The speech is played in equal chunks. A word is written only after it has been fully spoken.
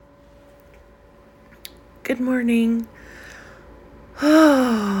Good morning.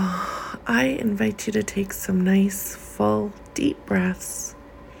 I invite you to take some nice, full, deep breaths.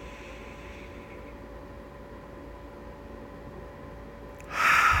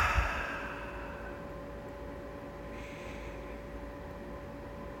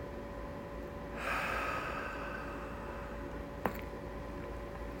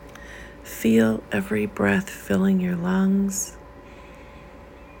 Feel every breath filling your lungs.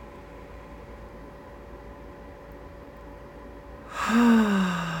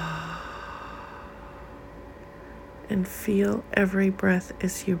 And feel every breath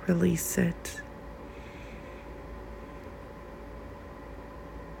as you release it.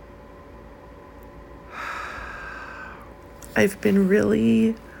 I've been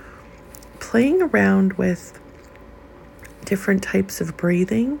really playing around with different types of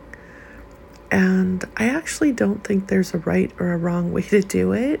breathing, and I actually don't think there's a right or a wrong way to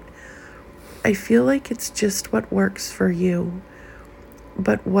do it. I feel like it's just what works for you.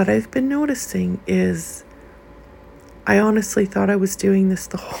 But what I've been noticing is I honestly thought I was doing this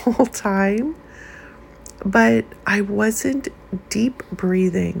the whole time, but I wasn't deep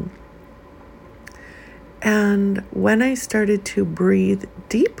breathing. And when I started to breathe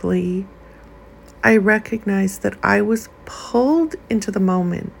deeply, I recognized that I was pulled into the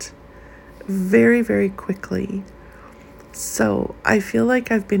moment very, very quickly. So I feel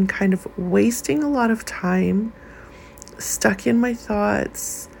like I've been kind of wasting a lot of time, stuck in my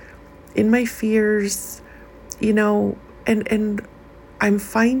thoughts, in my fears, and I'm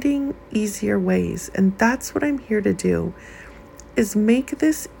finding easier ways. And that's what I'm here to do, is make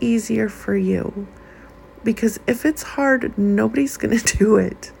this easier for you. Because if it's hard, nobody's going to do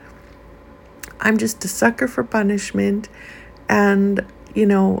it. I'm just a sucker for punishment. And,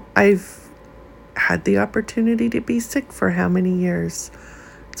 I've had the opportunity to be sick for how many years?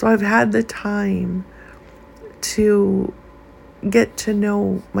 So I've had the time to get to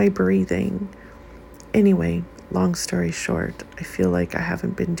know my breathing. Anyway, long story short, I feel like I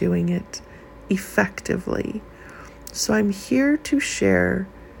haven't been doing it effectively. So I'm here to share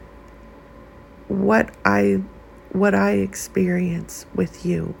what I experience with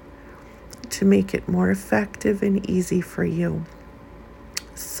you to make it more effective and easy for you.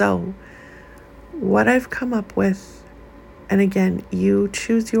 So what I've come up with, and again, you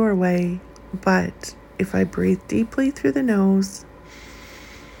choose your way, but if I breathe deeply through the nose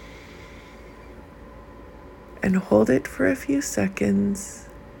and hold it for a few seconds,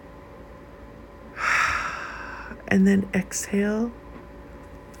 and then exhale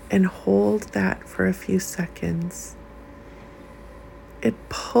and hold that for a few seconds, it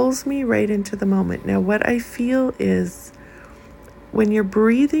pulls me right into the moment. Now, what I feel is when you're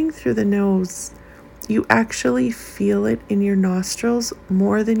breathing through the nose, you actually feel it in your nostrils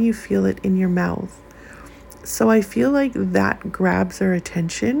more than you feel it in your mouth. So I feel like that grabs our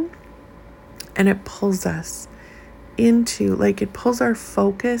attention and it pulls us into, it pulls our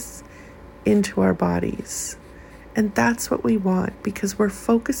focus into our bodies. And that's what we want, because we're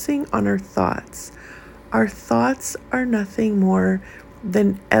focusing on our thoughts. Our thoughts are nothing more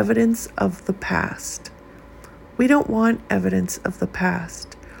than evidence of the past. We don't want evidence of the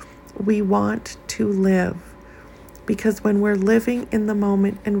past. We want to live, because when we're living in the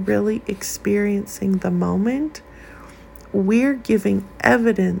moment and really experiencing the moment, we're giving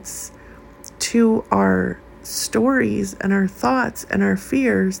evidence to our stories and our thoughts and our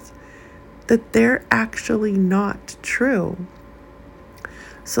fears that they're actually not true.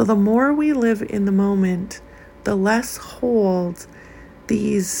 So the more we live in the moment, the less hold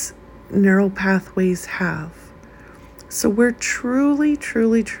these neural pathways have. So we're truly,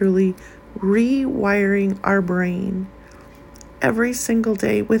 truly, truly rewiring our brain every single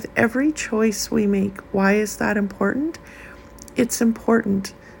day with every choice we make. Why is that important? It's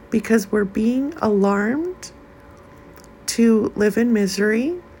important because we're being alarmed to live in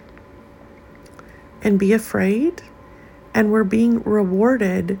misery and be afraid, and we're being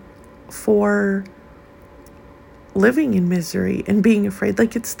rewarded for living in misery and being afraid.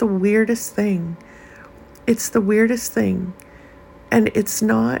 It's the weirdest thing. It's the weirdest thing. And it's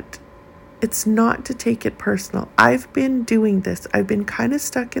not to take it personal. I've been doing this. I've been kind of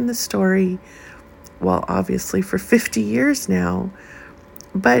stuck in the story, well, obviously for 50 years now,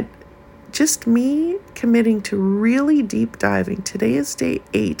 but just me committing to really deep diving. Today is day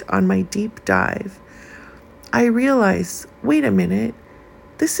 8 on my deep dive. I realize, wait a minute,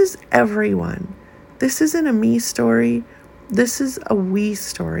 this is everyone. This isn't a me story. This is a we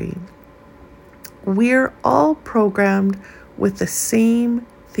story. We're all programmed with the same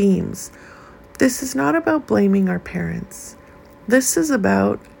themes. This is not about blaming our parents. This is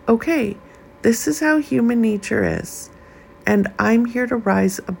about, okay, This is how human nature is. And I'm here to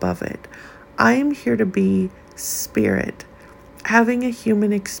rise above it. I'm here to be spirit, having a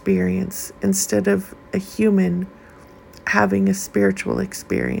human experience instead of a human having a spiritual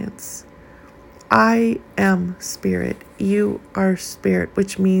experience. I am spirit. You are spirit,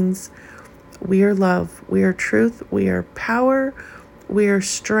 which means we are love, we are truth, we are power, we are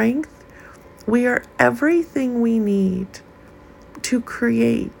strength, we are everything we need to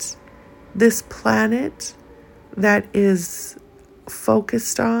create this planet that is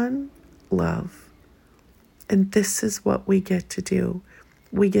focused on love. And this is what we get to do.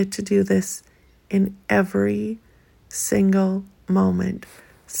 We get to do this in every single moment.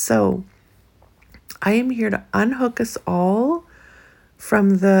 So I am here to unhook us all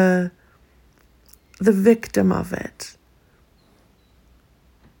from the victim of it.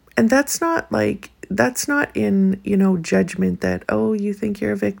 And that's not in, judgment that, oh, you think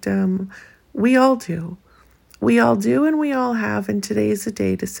you're a victim. We all do. We all do, and we all have. And today is a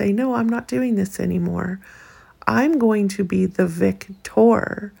day to say, no, I'm not doing this anymore. I'm going to be the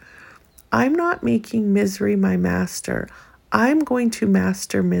victor. I'm not making misery my master. I'm going to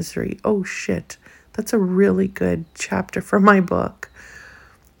master misery. Oh, shit. That's a really good chapter for my book.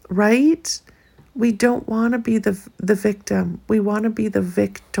 Right? We don't want to be the victim. We want to be the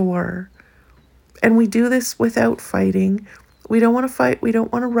victor. And we do this without fighting. We don't want to fight. We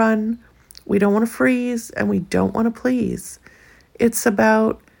don't want to run. We don't want to freeze. And we don't want to please. It's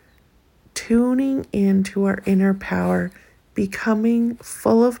about tuning into our inner power, becoming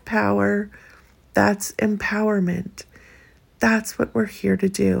full of power. That's empowerment. That's what we're here to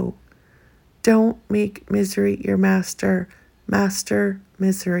do. Don't make misery your master. Master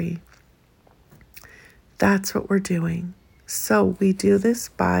misery. That's what we're doing. So we do this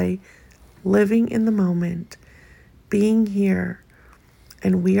by living in the moment, being here.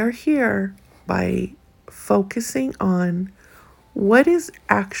 And we are here by focusing on what is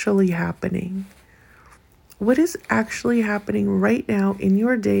actually happening. What is actually happening right now in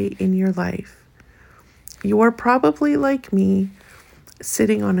your day, in your life? You are probably like me,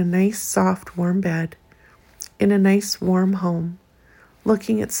 sitting on a nice, soft, warm bed in a nice, warm home,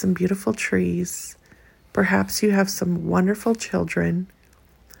 looking at some beautiful trees. Perhaps you have some wonderful children.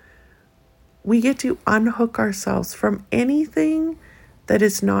 We get to unhook ourselves from anything that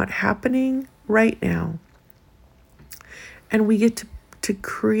is not happening right now. And we get to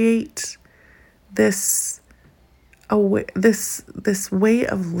create this way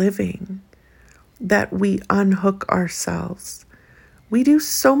of living that we unhook ourselves. We do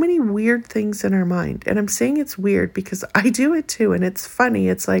so many weird things in our mind. And I'm saying it's weird because I do it too. And it's funny.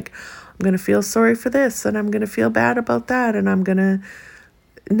 It's like, I'm going to feel sorry for this and I'm going to feel bad about that. And I'm going to...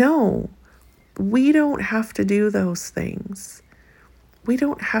 No, we don't have to do those things. We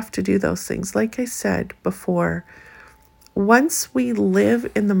don't have to do those things. Like I said before, once we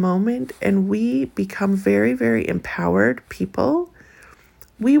live in the moment and we become very, very empowered people,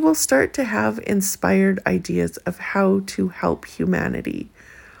 we will start to have inspired ideas of how to help humanity.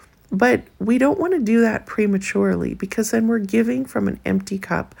 But we don't want to do that prematurely because then we're giving from an empty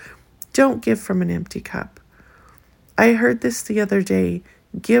cup. Don't give from an empty cup. I heard this the other day.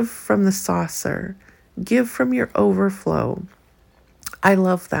 Give from the saucer. Give from your overflow. I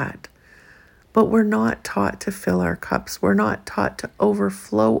love that. But we're not taught to fill our cups. We're not taught to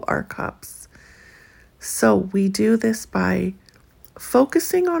overflow our cups. So we do this by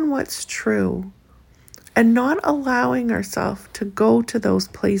focusing on what's true and not allowing ourselves to go to those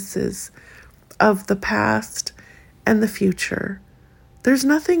places of the past and the future. There's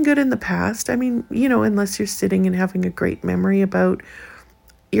nothing good in the past. I mean, unless you're sitting and having a great memory about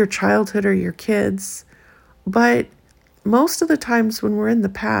your childhood or your kids. But most of the times when we're in the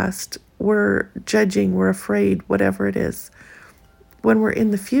past, we're judging, we're afraid, whatever it is. When we're in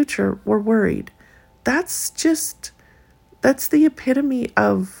the future, we're worried. That's the epitome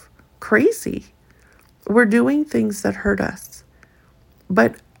of crazy. We're doing things that hurt us.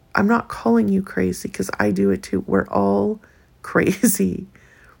 But I'm not calling you crazy because I do it too. We're all crazy.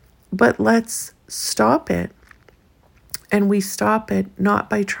 But let's stop it. And we stop it not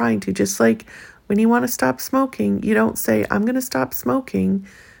by trying to. Just like when you want to stop smoking, you don't say, I'm going to stop smoking,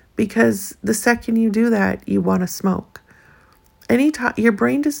 because the second you do that, you want to smoke. Anytime your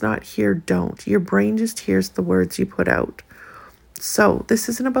brain does not hear don't. Your brain just hears the words you put out. So this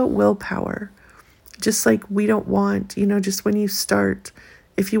isn't about willpower. Just like we don't want, just when you start,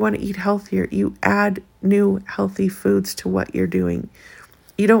 if you want to eat healthier, you add new healthy foods to what you're doing.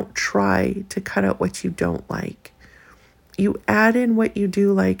 You don't try to cut out what you don't like. You add in what you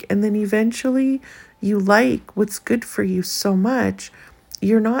do like, and then eventually you like what's good for you so much,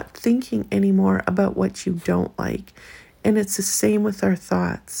 you're not thinking anymore about what you don't like. And it's the same with our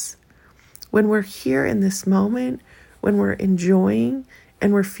thoughts. When we're here in this moment, when we're enjoying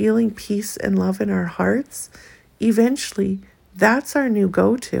and we're feeling peace and love in our hearts, eventually that's our new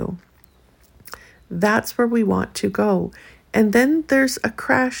go-to. That's where we want to go. And then there's a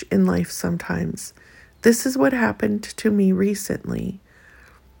crash in life sometimes. This is what happened to me recently.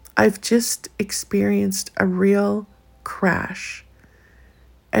 I've just experienced a real crash.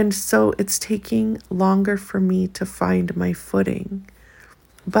 And so it's taking longer for me to find my footing.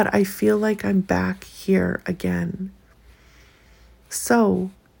 But I feel like I'm back here again.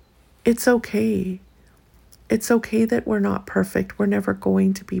 So it's okay. It's okay that we're not perfect. We're never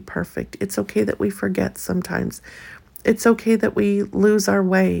going to be perfect. It's okay that we forget sometimes. It's okay that we lose our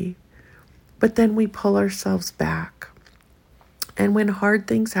way. But then we pull ourselves back. And when hard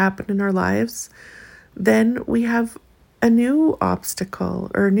things happen in our lives, then we have a new obstacle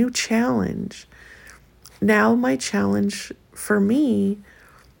or a new challenge. Now my challenge for me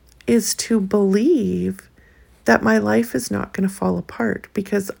is to believe that my life is not going to fall apart,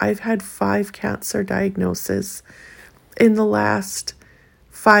 because I've had 5 cancer diagnoses in the last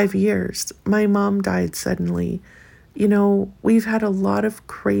 5 years. My mom died suddenly. We've had a lot of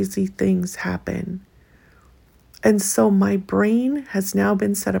crazy things happen. And so my brain has now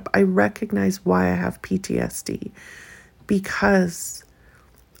been set up. I recognize why I have PTSD, because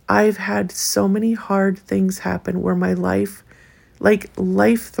I've had so many hard things happen where my life, like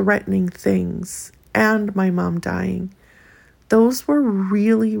life-threatening things, and my mom dying, those were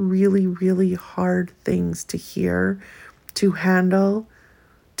really, really, really hard things to hear, to handle,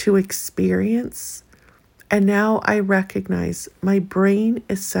 to experience. And now I recognize my brain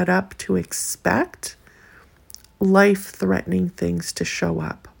is set up to expect life-threatening things to show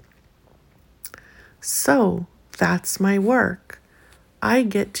up. So that's my work. I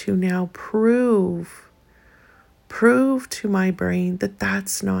get to now prove to my brain that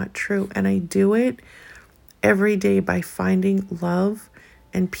that's not true. And I do it every day by finding love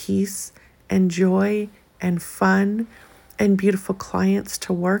and peace and joy and fun and beautiful clients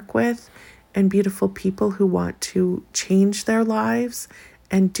to work with and beautiful people who want to change their lives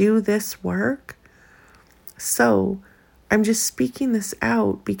and do this work. So I'm just speaking this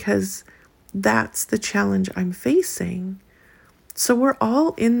out because that's the challenge I'm facing. So we're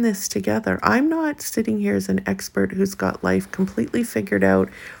all in this together. I'm not sitting here as an expert who's got life completely figured out.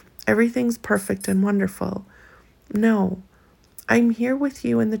 Everything's perfect and wonderful. No, I'm here with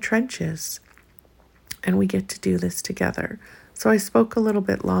you in the trenches, and we get to do this together. So I spoke a little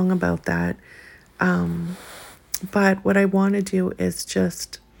bit long about that. But what I want to do is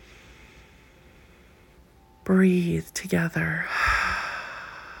just breathe together.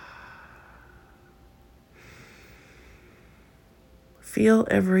 Feel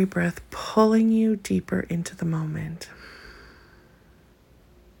every breath pulling you deeper into the moment.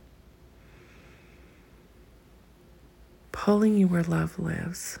 Pulling you where love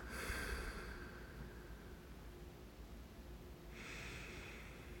lives.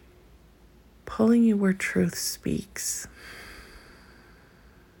 Pulling you where truth speaks.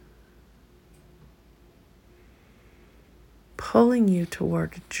 Pulling you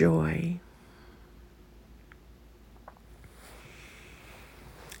toward joy.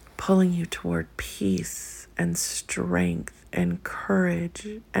 Pulling you toward peace and strength and courage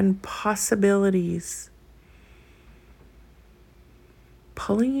and possibilities.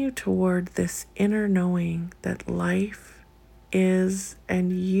 Pulling you toward this inner knowing that life is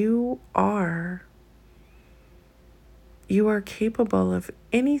and you are capable of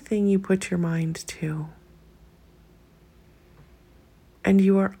anything you put your mind to. And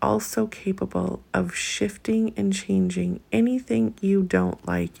you are also capable of shifting and changing anything you don't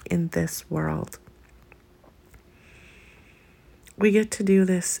like in this world. We get to do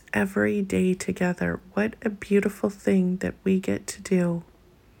this every day together. What a beautiful thing that we get to do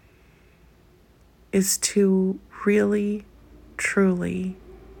is to really, truly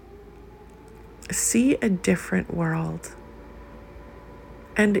see a different world.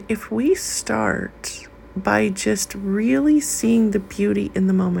 And if we start by just really seeing the beauty in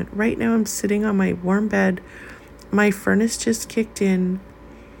the moment. Right now I'm sitting on my warm bed. My furnace just kicked in.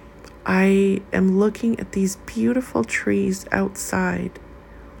 I am looking at these beautiful trees outside.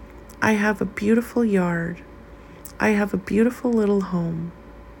 I have a beautiful yard. I have a beautiful little home.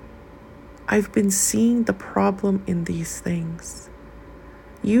 I've been seeing the problem in these things.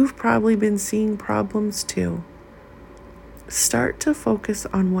 You've probably been seeing problems too. Start to focus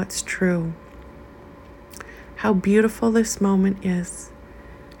on what's true. How beautiful this moment is.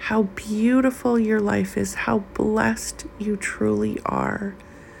 how beautiful your life is, how blessed you truly are.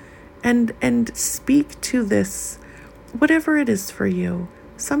 And speak to this, whatever it is for you.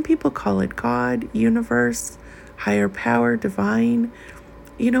 Some people call it God, universe, higher power, divine.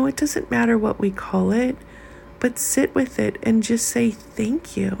 It doesn't matter what we call it, but sit with it and just say,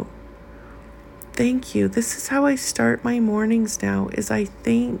 thank you. Thank you. This is how I start my mornings now, is I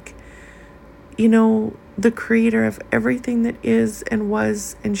thank, the creator of everything that is and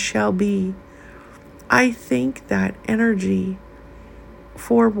was and shall be. I thank that energy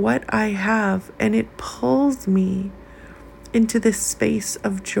for what I have, and it pulls me into this space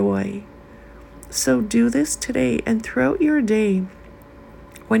of joy. So do this today and throughout your day.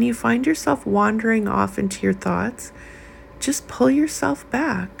 When you find yourself wandering off into your thoughts, just pull yourself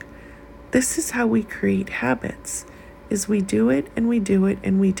back. This is how we create habits, is we do it and we do it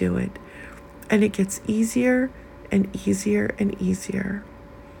and we do it. And it gets easier and easier and easier.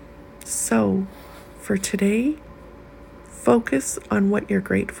 So for today, focus on what you're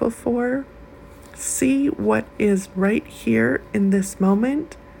grateful for. See what is right here in this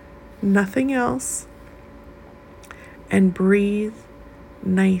moment, nothing else. And breathe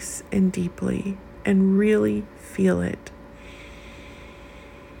nice and deeply and really feel it.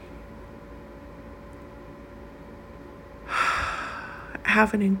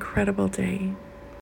 Have an incredible day.